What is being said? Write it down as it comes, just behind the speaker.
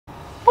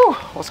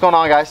What's going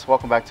on, guys?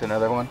 Welcome back to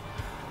another one.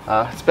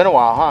 It's been a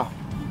while, huh?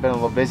 Been a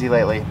little busy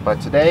lately, but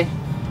today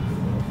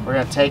we're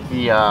gonna take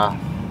the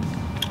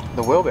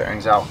wheel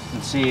bearings out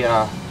and see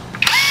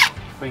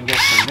if we can get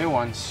some new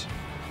ones.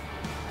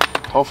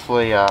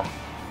 Hopefully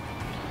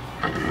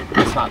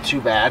it's not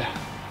too bad.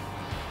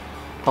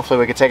 Hopefully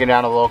we can take them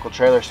down to the local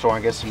trailer store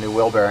and get some new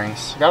wheel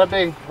bearings. Got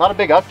a lot of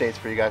big updates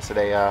for you guys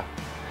today.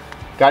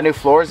 Got new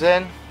floors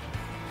in.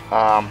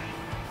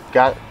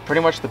 Got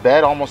pretty much the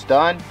bed almost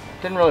done.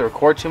 Didn't really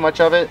record too much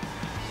of it,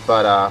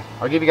 but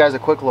I'll give you guys a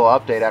quick little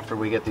update after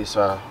we get these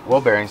wheel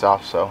bearings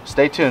off, so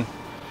stay tuned.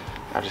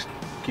 I'll just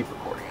keep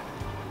recording it.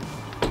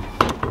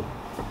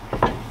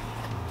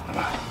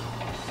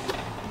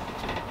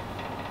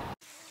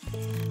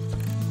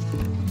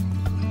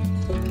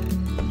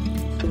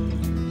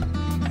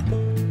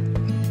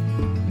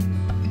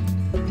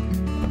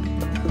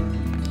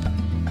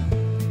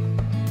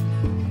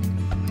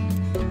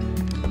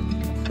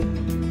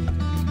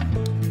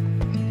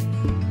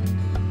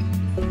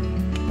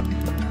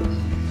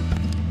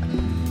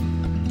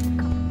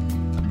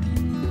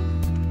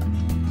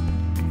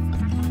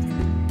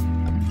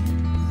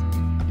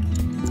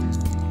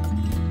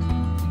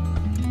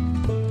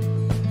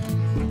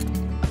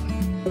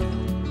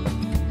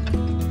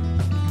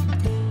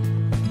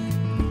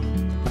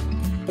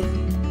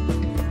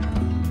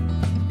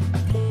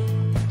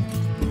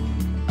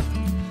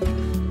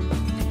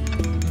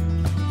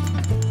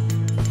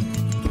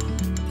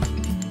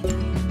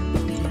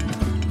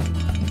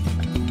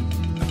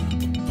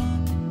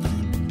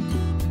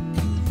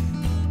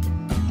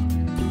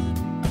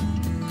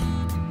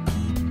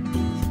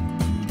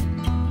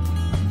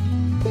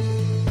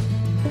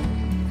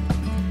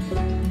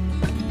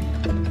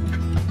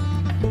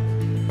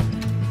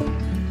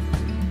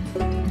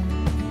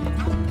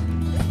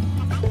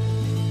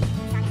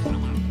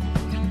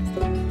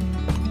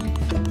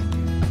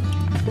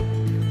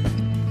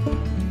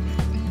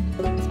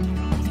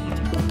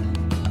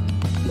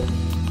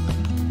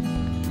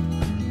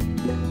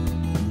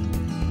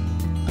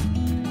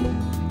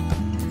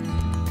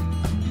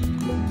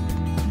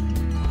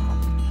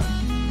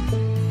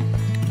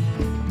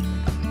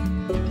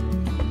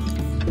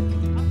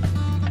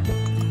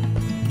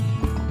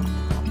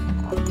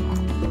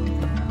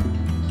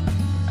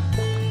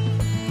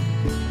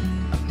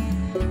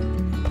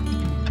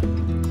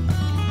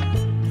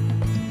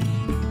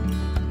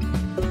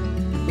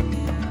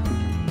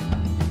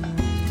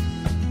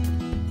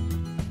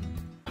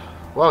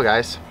 Well,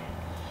 guys,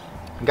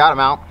 got them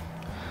out.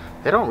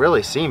 They don't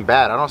really seem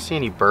bad. I don't see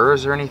any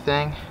burrs or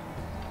anything.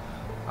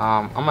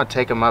 I'm gonna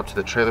take them up to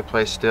the trailer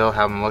place still,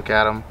 have them look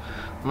at them.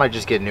 I might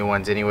just get new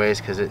ones anyways,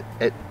 because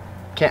it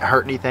can't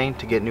hurt anything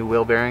to get new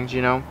wheel bearings,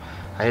 you know.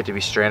 I hate to be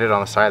stranded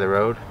on the side of the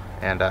road,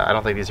 and I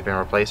don't think these have been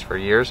replaced for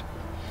years.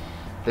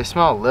 They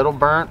smell a little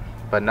burnt,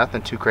 but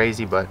nothing too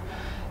crazy, but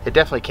it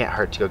definitely can't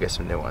hurt to go get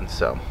some new ones.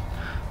 So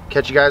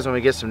catch you guys when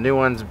we get some new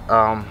ones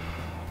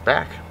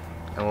back,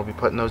 and we'll be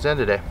putting those in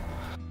today.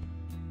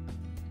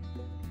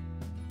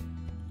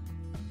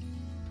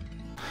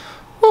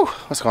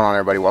 What's going on,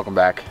 everybody? Welcome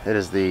back. It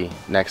is the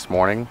next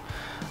morning.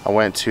 I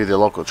went to the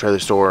local trailer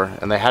store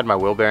and they had my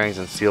wheel bearings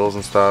and seals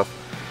and stuff.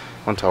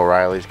 Went to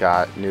O'Reilly's,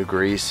 got new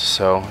grease,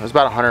 so it was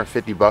about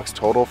 150 bucks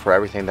total for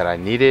everything that I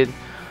needed.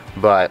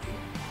 But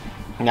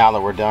now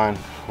that we're done,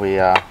 we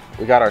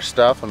got our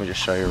stuff. Let me just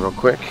show you real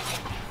quick.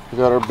 We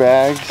got our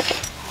bags.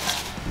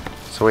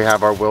 So we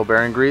have our wheel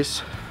bearing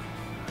grease,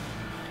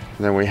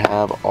 and then we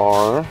have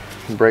our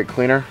brake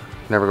cleaner.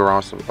 Never go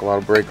wrong with a lot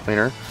of brake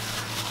cleaner.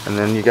 And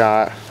then you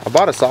got, I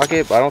bought a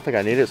socket, but I don't think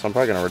I need it, so I'm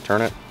probably gonna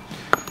return it.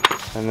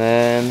 And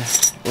then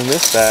in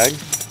this bag,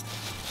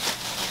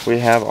 we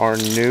have our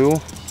new,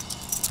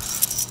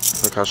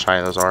 look how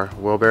shiny those are,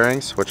 wheel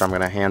bearings, which I'm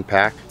gonna hand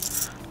pack.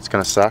 It's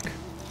gonna suck.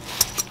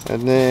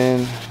 And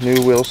then new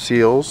wheel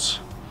seals.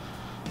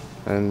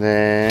 And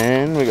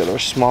then we got our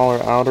smaller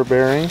outer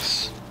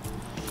bearings.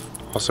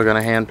 Also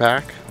gonna hand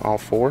pack, all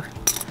 4.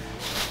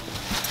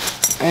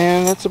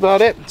 And that's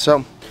about it.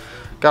 So,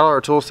 got all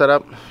our tools set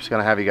up. Just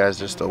gonna have you guys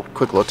just a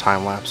quick little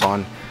time lapse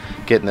on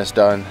getting this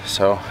done.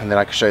 So, and then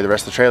I can show you the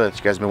rest of the trailer that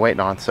you guys have been waiting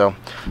on. So,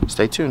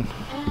 stay tuned.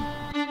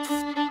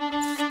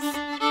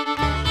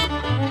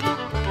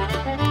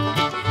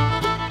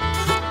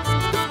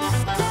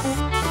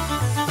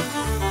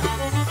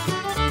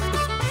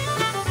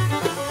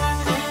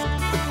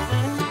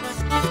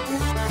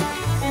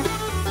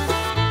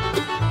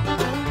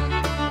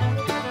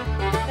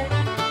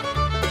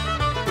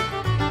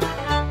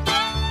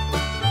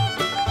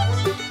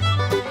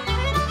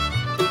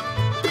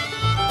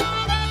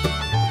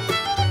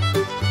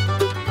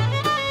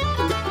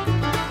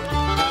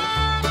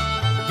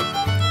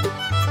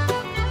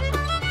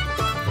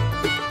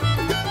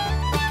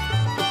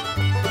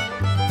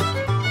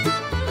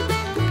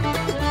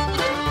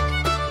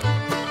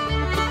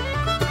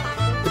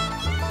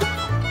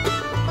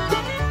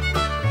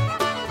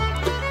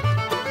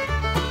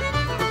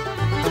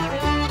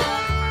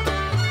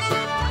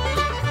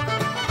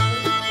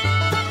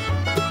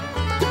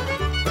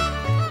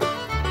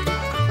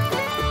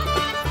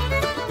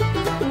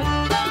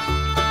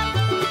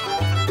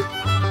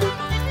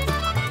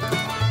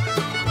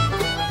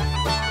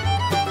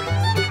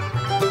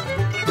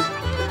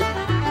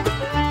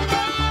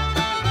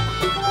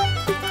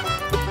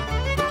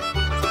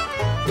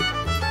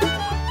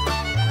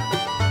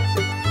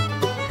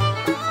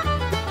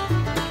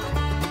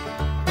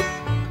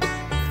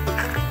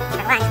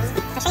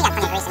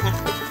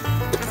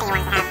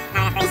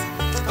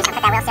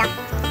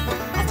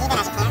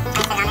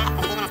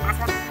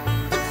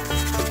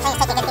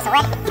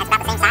 wood that's about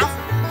the same size,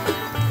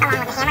 along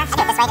with the hammer. I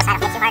do it this way just so I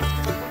don't hit too hard.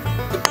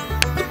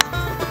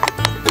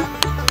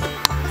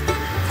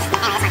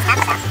 Anyway, this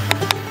one's tough,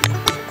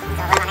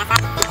 so a little on that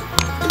side.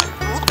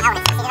 And you can tell when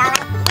it's succeeded all the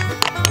way.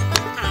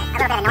 Kind of a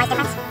little bit of noise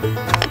difference.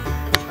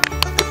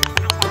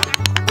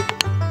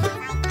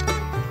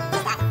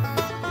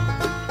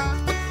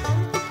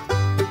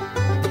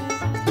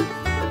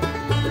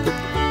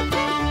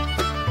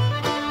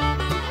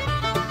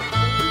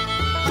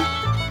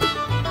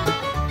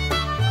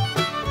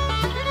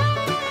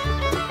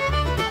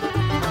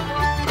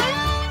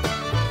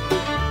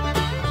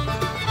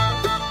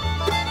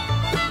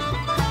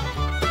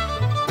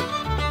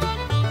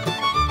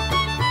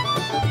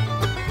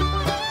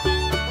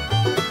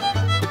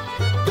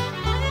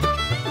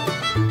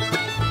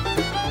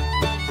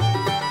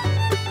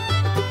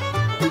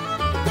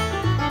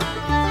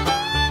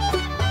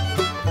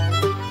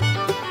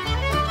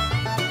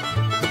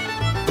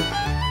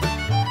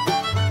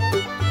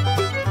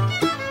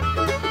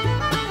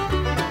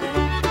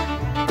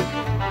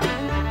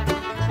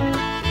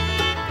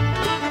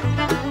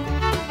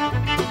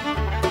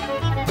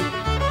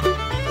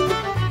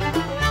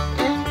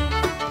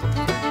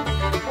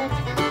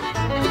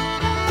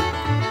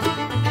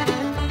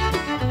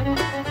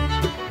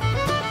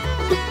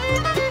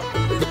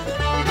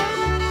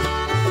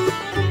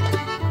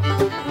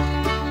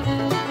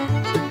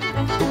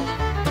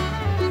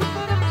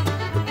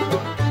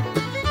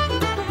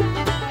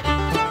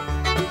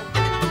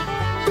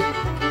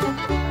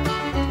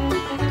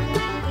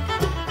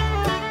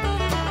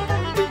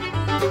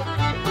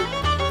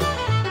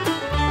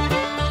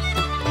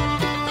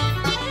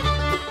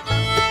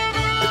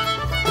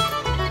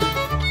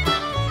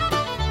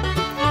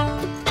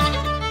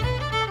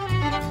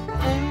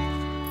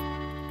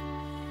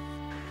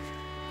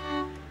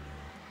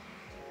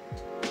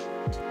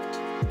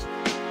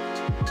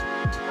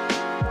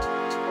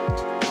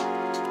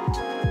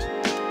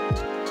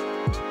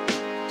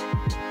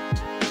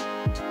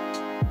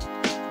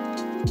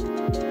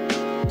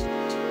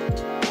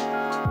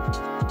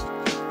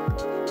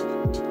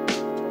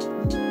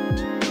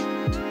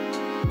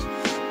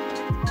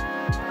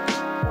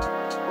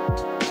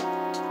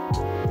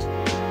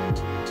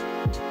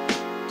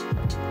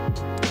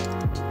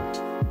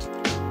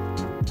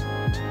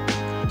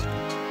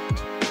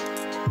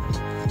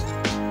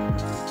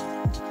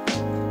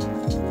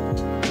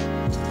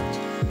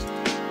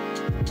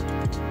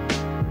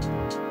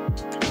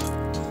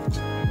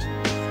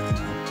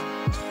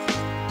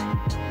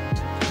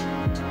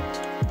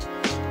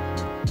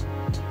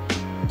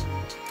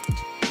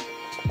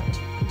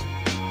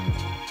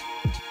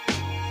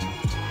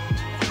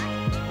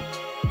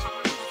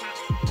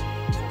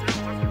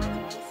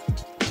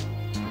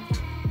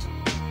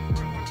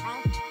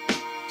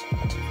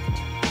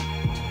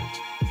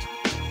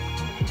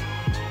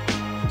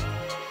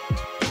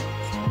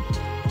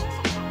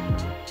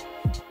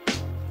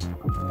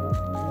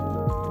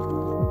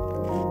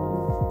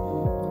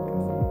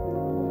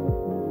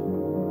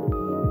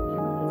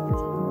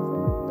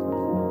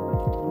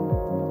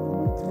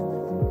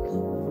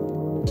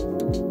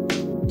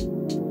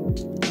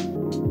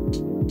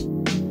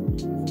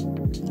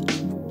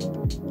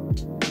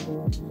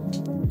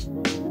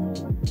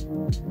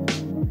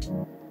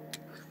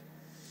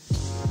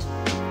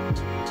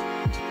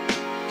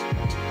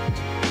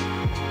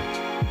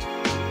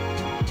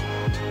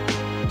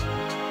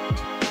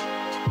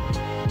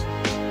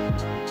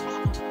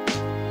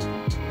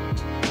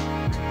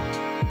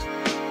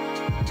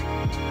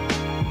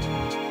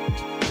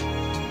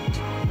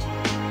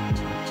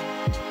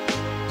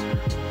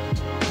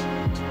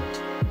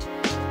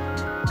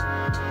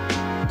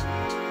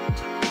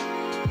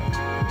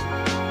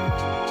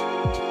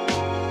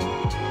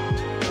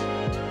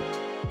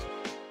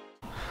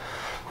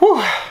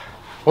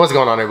 What's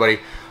going on, everybody?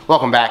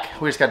 Welcome back.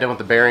 We just got done with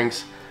the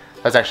bearings.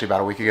 That was actually about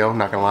a week ago, I'm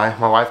not gonna lie.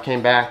 My wife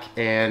came back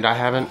and I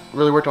haven't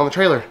really worked on the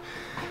trailer.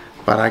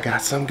 But I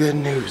got some good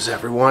news,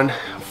 everyone.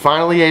 I'm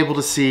finally able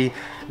to see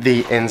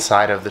the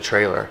inside of the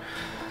trailer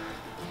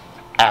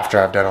after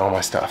I've done all my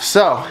stuff.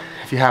 So,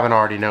 if you haven't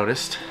already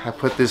noticed, I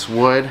put this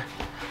wood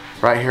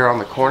right here on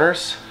the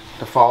corners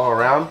to follow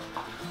around.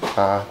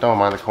 Don't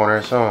mind the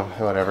corners,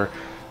 whatever.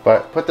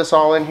 But put this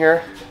all in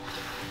here.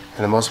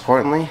 And then most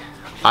importantly,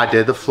 I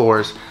did the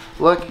floors.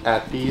 Look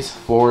at these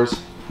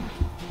floors.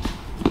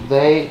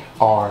 They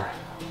are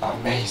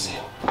amazing.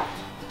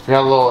 We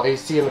got a little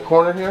AC in the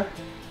corner here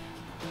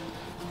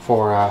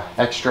for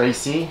extra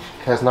AC,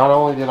 because not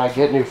only did I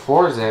get new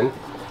floors in,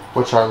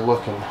 which are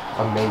looking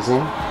amazing,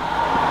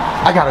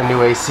 I got a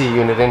new AC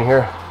unit in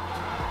here.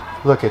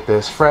 Look at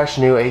this, fresh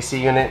new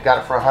AC unit. Got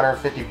it for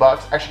 150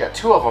 bucks. Actually got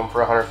two of them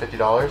for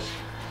 $150.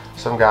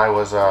 Some guy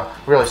was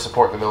really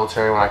supporting the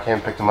military when I came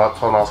and picked him up.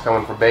 Told him I was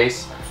coming for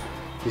base.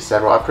 He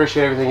said, well, I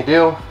appreciate everything you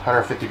do,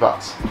 150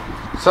 bucks.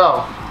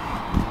 So,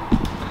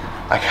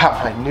 I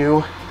got my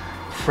new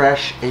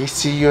fresh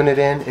AC unit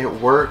in. It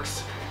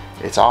works.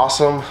 It's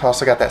awesome. I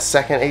also got that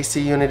second AC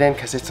unit in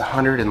because it's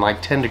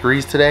 110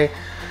 degrees today.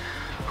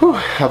 Whew.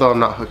 Although I'm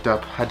not hooked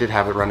up, I did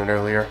have it running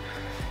earlier.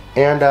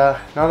 And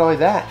not only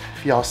that,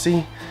 if y'all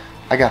see,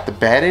 I got the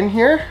bed in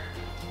here.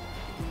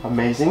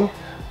 Amazing.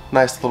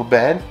 Nice little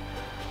bed.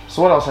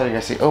 So what else did you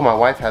guys see? Oh, my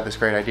wife had this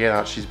great idea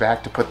now she's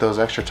back to put those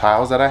extra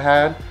tiles that I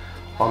had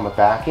on the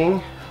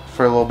backing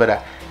for a little bit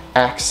of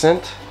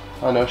accent.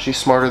 I know she's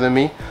smarter than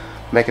me,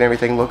 making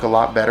everything look a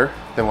lot better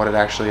than what it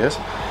actually is.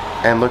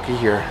 And looky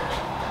here.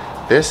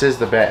 This is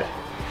the bed.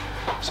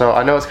 So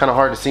I know it's kind of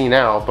hard to see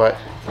now, but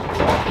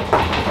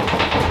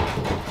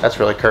that's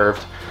really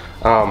curved.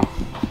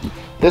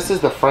 This is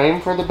the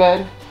frame for the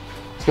bed.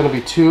 It's going to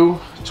be 2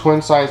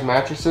 twin-size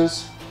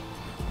mattresses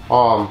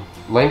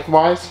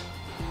lengthwise.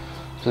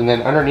 And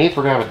then underneath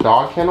we're going to have a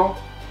dog kennel.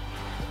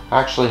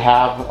 I actually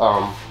have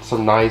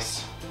some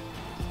nice,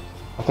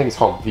 I think it's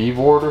called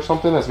V-board or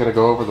something, that's going to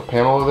go over the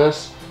panel of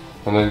this.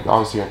 And then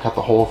obviously going to cut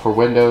the hole for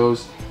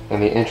windows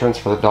and the entrance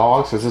for the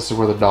dogs, because this is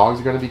where the dogs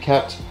are going to be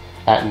kept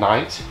at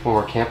night when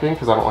we're camping,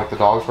 because I don't like the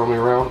dogs roaming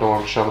around, don't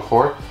want them to shit on the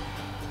floor.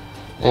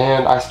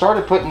 And I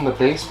started putting the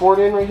baseboard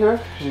in right here,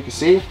 as you can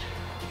see,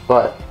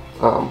 but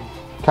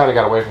kind of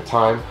got away from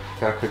time.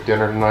 Got to cook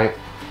dinner tonight.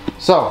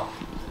 So,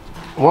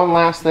 one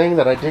last thing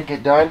that I did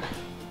get done.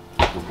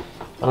 I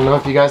don't know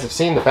if you guys have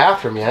seen the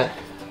bathroom yet,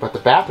 but the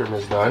bathroom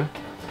is done.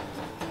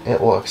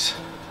 It looks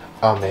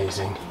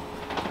amazing.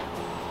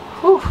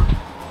 Whew.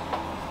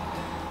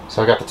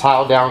 So I got the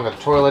tile down, got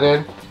the toilet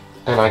in,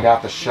 and I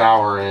got the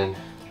shower in.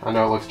 I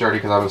know it looks dirty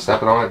because I've been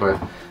stepping on it,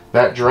 but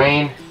that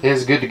drain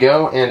is good to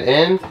go and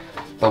in.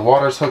 The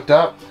water's hooked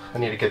up. I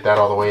need to get that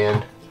all the way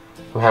in.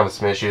 I'm having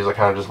some issues. I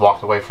kind of just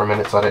walked away for a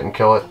minute so I didn't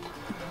kill it.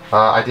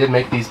 I did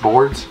make these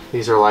boards.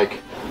 These are like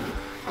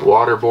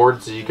water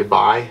boards that you could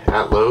buy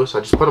at Lowe's. So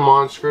I just put them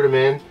on, screwed them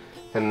in,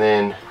 and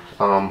then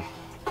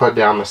put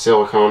down the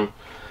silicone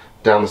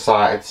down the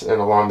sides and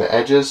along the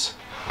edges.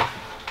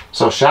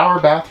 So shower,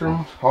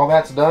 bathroom, all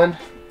that's done.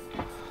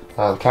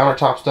 The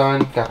countertop's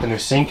done. Got the new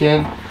sink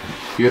in.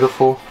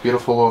 Beautiful,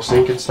 beautiful little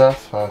sink and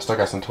stuff. Still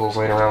got some tools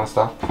laying around and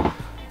stuff.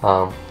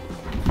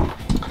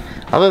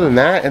 Other than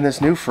that, and this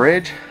new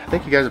fridge, I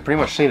think you guys have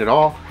pretty much seen it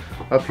all.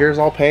 Up here is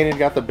all painted.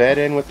 Got the bed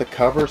in with the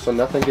cover so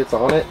nothing gets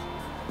on it.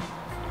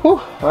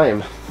 Whew,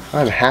 I'm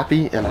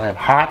happy and I'm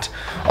hot.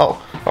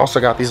 Oh, also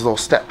got these little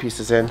step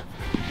pieces in. I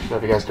don't know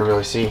if you guys can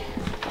really see.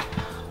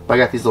 But I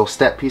got these little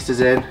step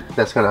pieces in.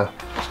 That's gonna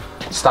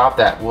stop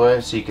that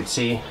wood so you can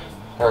see,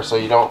 or so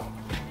you don't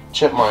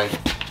chip my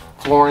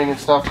flooring and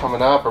stuff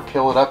coming up or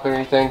peel it up or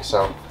anything.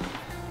 So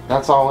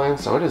that's all in.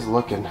 So it is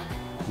looking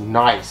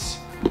nice.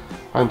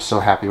 I'm so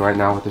happy right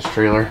now with this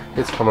trailer.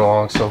 It's coming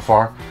along so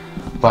far.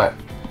 But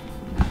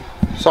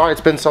sorry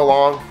it's been so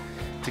long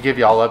to give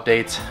y'all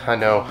updates. I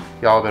know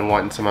y'all have been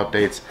wanting some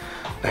updates.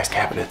 Nice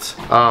cabinets.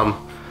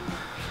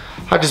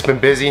 I've just been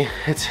busy.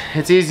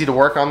 It's easy to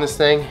work on this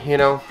thing, you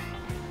know.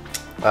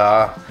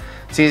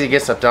 It's easy to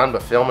get stuff done,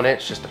 but filming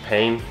it's just a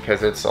pain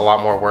because it's a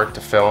lot more work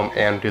to film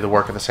and do the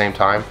work at the same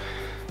time.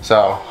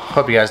 So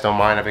hope you guys don't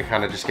mind. I've been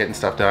kind of just getting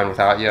stuff done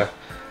without you.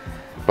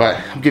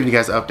 But I'm giving you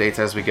guys updates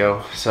as we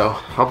go. So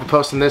I'll be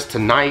posting this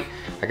tonight.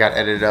 I got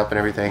edited up and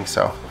everything,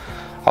 so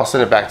I'll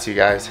send it back to you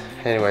guys.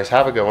 Anyways,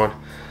 have a good one.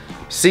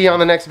 See you on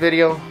the next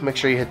video. Make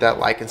sure you hit that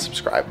like and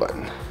subscribe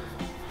button.